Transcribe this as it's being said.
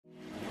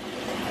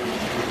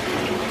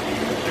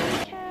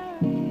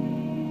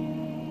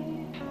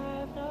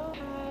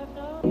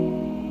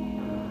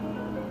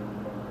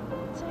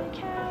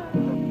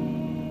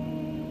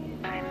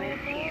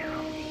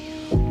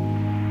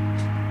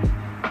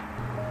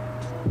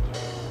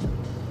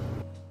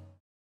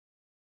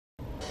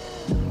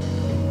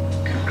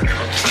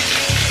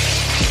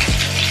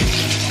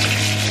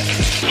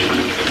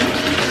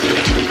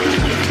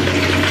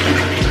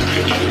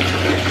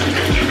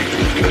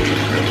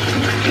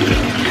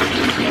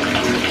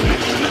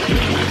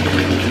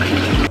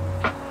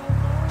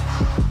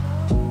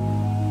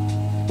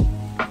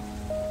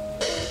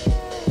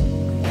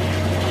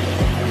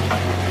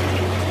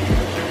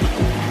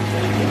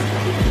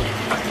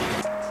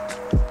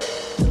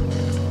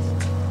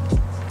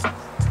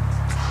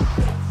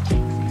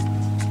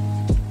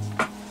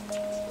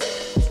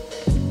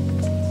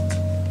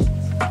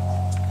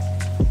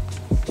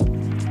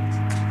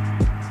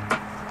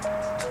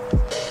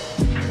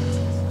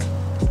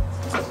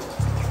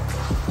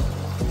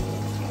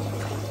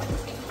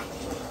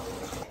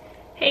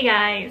Hey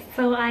guys,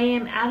 so I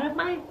am out of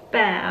my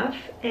bath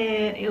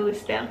and it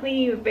was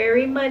definitely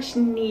very much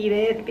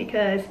needed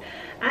because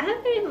I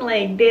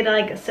haven't did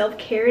a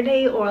self-care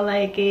day or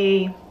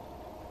a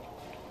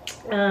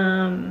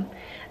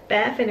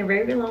bath in a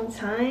very long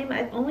time.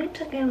 I've only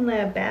taken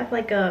a bath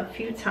a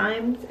few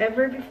times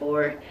ever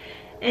before,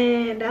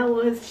 and that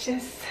was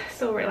just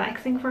so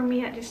relaxing for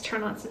me. I just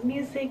turned on some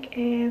music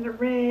and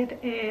read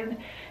and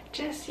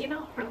just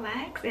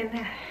relax,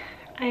 and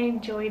I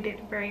enjoyed it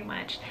very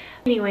much.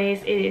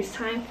 Anyways, it is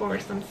time for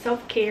some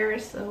self-care,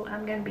 so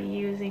I'm gonna be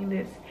using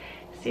this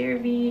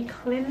CeraVe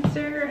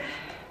cleanser.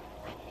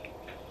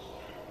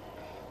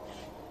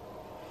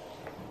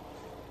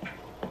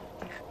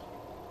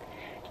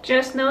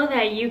 Just know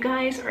that you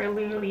guys are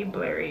literally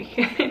blurry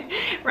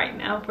right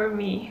now for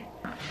me.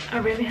 I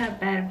really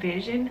have bad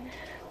vision,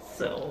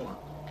 so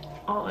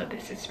all of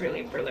this is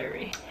really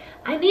blurry.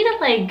 I need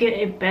to get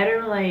a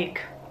better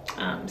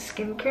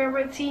skincare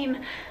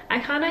routine. I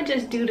kind of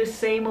just do the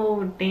same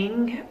old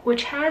thing,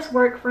 which has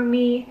worked for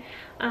me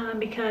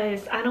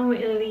because I don't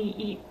really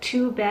eat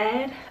too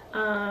bad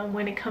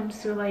when it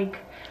comes to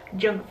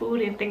junk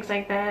food and things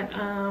like that.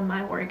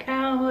 I work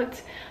out.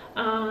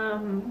 I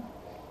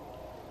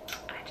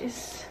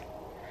just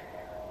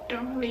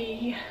don't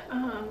really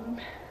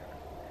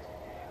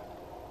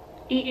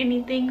eat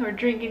anything or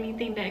drink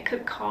anything that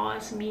could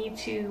cause me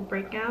to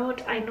break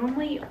out. I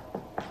normally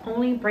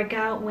only break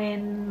out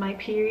when my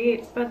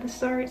period's about to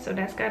start, so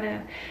that's kind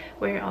of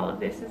where all of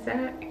this is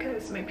at,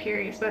 because my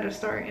period's about to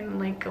start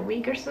in a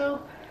week or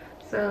so.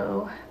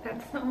 So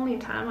that's the only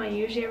time I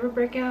usually ever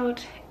break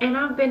out. And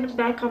I've been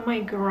back on my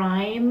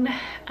grind,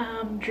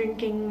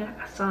 drinking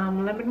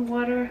some lemon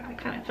water. I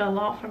kind of fell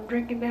off from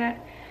drinking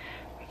that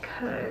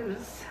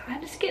because I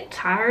just get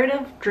tired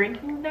of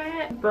drinking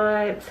that,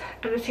 but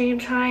at the same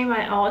time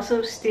I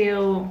also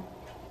still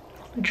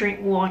drink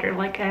water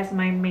as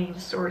my main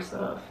source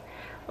of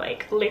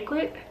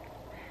liquid.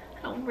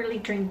 I don't really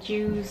drink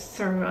juice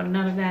or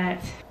none of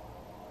that.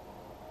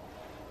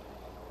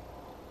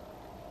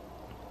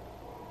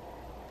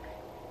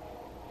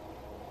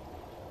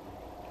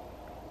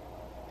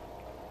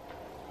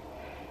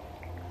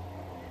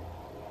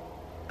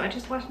 I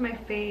just washed my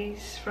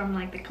face from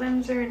the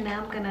cleanser, and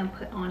now I'm gonna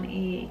put on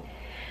a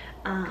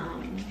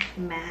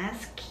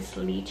mask, this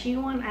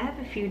lychee one. I have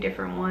a few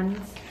different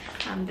ones.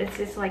 This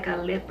is a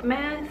lip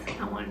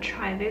mask. I want to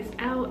try this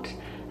out.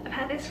 I've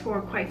had this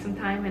for quite some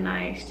time and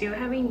I still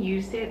haven't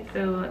used it, so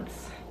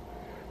let's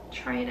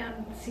try it out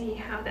and see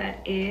how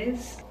that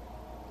is.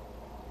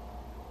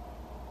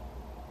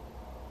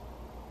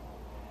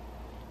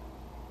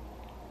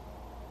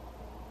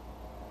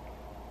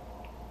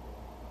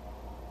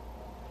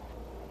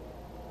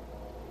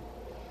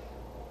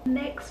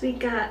 Next we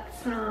got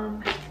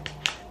some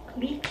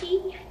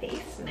leafy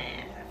face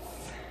masks.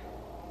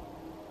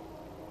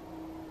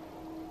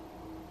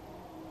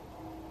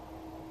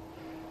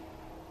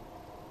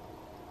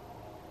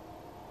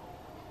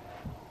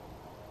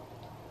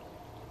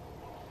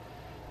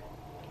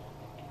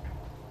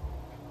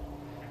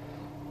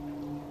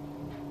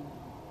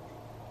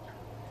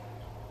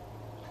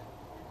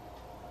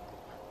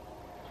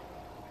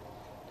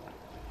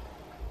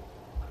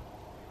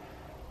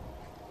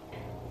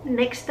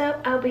 Next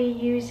up, I'll be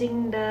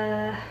using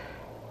the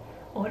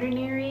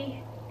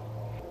Ordinary.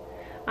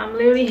 I'm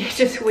literally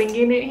just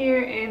winging it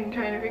here and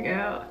trying to figure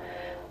out,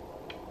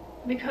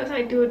 because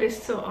I do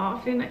this so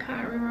often, I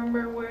can't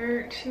remember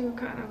where to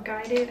kind of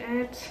guide it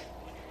at.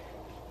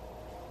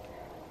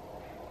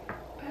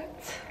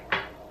 But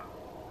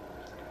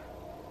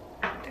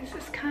this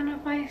is kind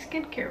of my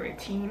skincare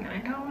routine. I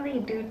don't really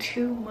do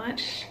too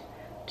much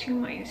to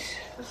my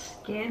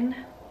skin.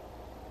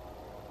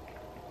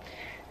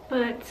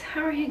 But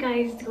how are you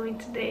guys doing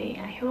today?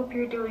 I hope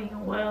you're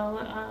doing well.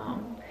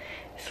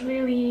 It's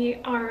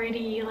really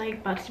already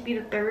about to be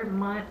the 3rd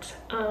month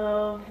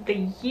of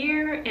the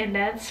year, and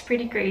that's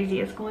pretty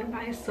crazy. It's going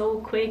by so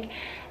quick,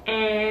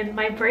 and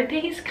my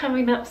birthday is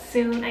coming up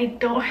soon. I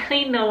don't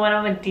really know what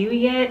I'm gonna do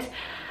yet.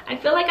 I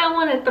feel like I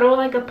want to throw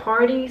a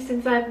party,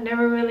 since I've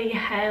never really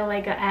had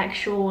an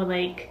actual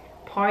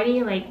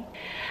party.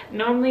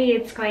 Normally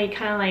it's kind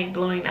of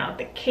blowing out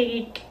the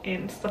cake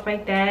and stuff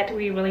like that.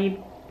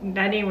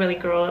 I didn't really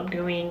grow up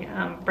doing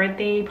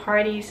birthday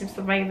parties and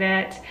stuff like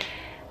that.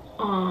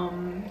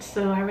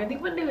 So I really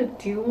want to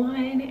do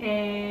one,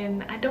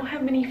 and I don't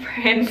have many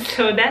friends,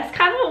 so that's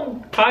kind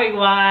of probably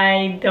why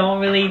I don't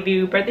really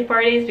do birthday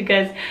parties,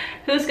 because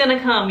who's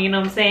gonna come, you know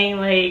what I'm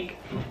saying?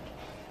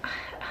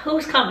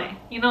 Who's coming,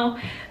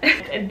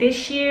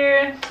 This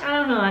year, I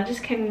don't know, I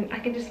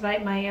can just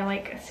invite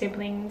my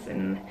siblings,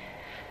 and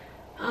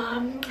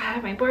I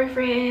have my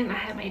boyfriend, I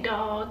have my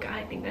dog.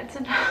 I think that's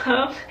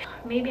enough.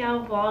 Maybe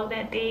I'll vlog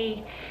that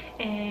day,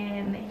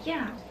 and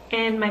yeah.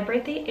 And my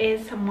birthday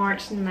is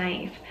March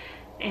 9th,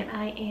 and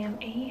I am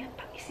a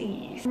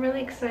Pisces. I'm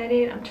really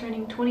excited. I'm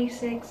turning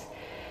 26,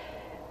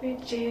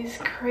 which is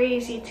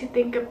crazy to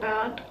think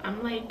about.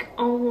 I'm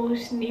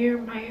almost near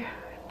my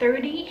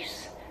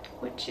 30s,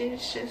 which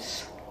is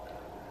just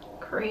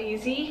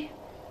crazy.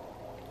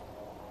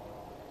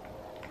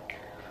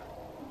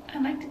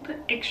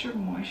 extra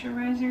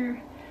moisturizer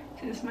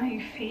since my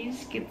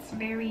face gets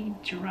very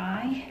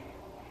dry,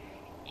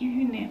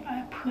 even if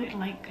I put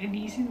like a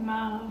decent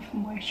amount of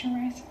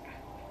moisturizer.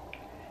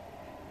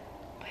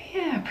 But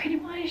yeah, pretty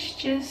much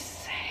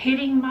just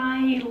hitting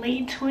my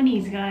late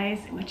 20s, guys,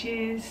 which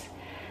is,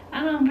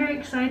 I don't know, I'm very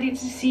excited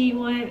to see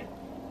what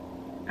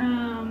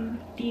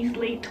these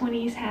late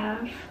 20s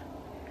have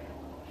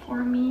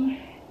for me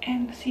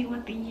and see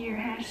what the year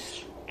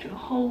has to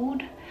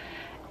hold.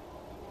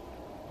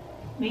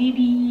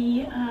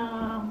 Maybe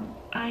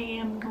I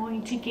am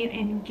going to get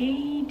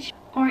engaged,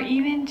 or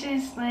even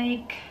just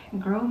like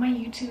grow my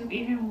YouTube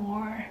even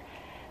more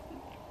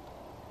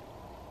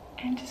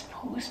and just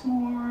post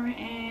more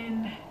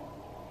and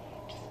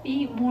just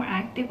be more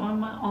active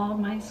on all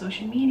my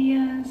social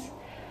medias.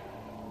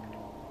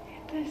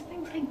 There's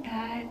things like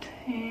that.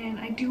 And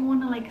I do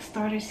want to like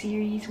start a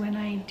series when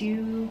I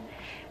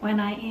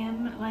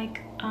am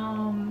like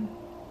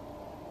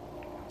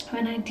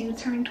when I do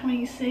turn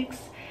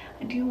 26.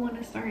 I do want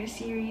to start a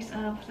series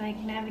of like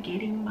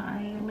navigating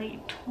my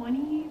late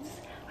 20s.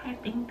 I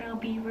think that'll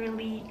be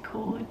really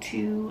cool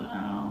to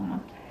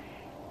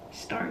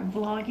start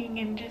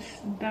vlogging and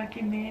just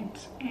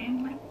document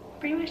and like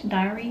pretty much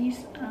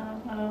diaries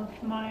of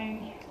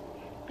my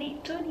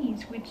late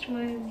 20s,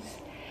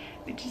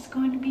 which is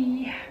going to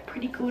be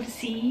pretty cool to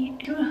see.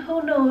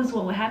 Who knows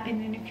what will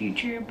happen in the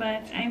future,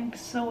 but I'm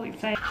so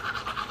excited.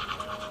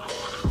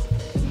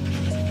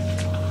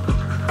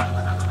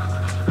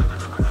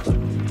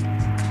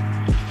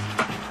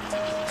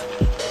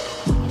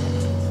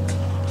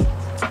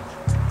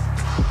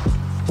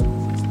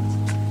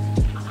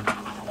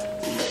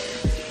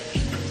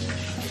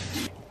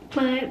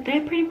 But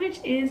that pretty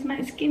much is my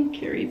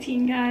skincare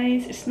routine,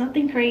 guys. It's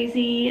nothing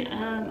crazy.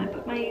 I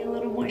put my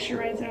little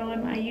moisturizer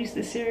on. I use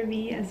the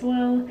CeraVe as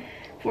well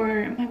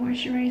for my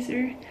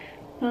moisturizer.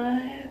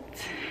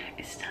 But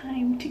it's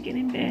time to get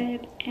in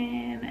bed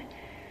and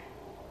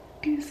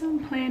do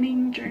some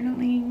planning,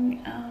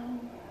 journaling,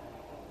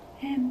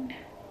 and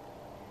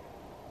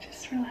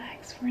just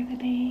relax for the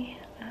day,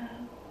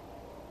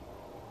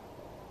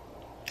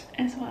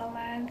 as well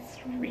as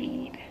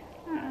read.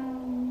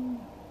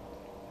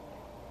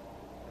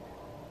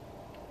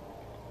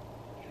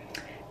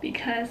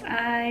 Because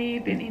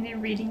I've been in a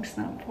reading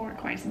slump for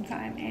quite some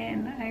time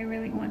and I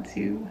really want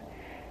to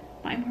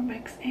buy more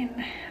books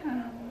and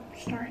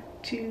start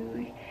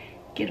to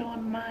get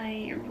on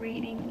my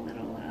reading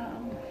little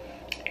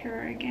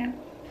era again.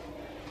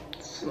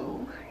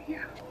 So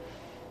yeah,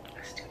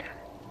 let's do that.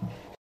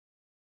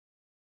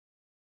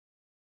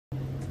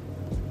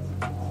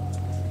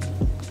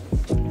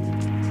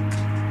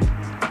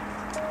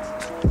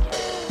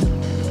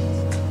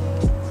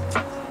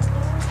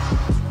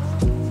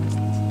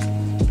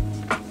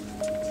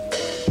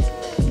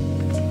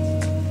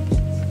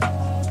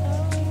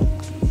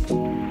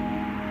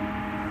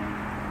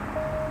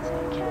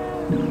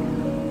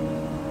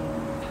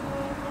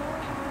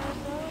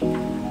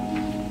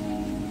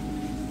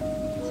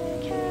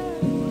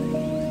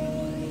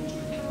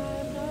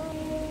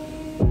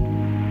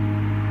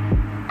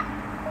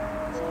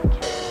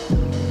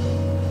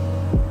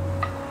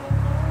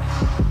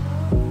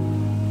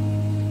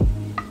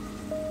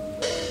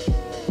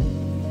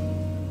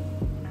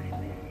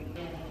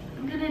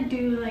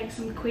 Do like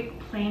some quick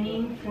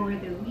planning for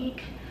the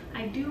week.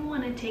 I do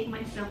want to take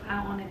myself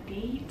out on a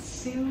date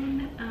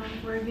soon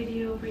for a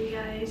video for you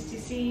guys to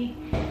see.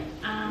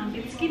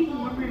 It's getting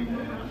warmer and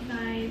warmer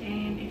outside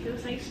and it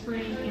feels like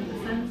spring and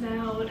the sun's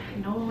out,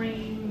 no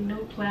rain, no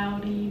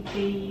cloudy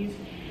days,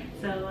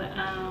 so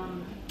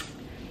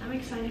I'm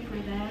excited for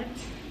that.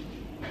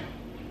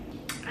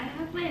 I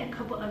have like a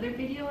couple other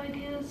video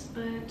ideas,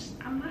 but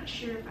I'm not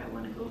sure if I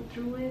want to go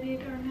through with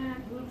it or not.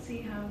 We'll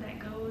see how that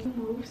goes. I'll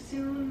move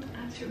soon.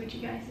 I've shared with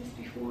you guys this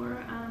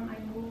before. I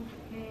move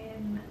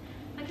in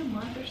like a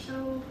month or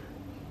so.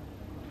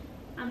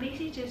 I'm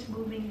basically just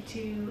moving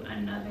to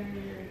another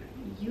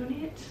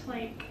unit.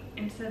 Like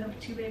instead of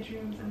 2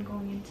 bedrooms, I'm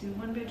going into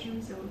 1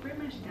 bedroom, so we're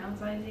pretty much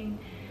downsizing.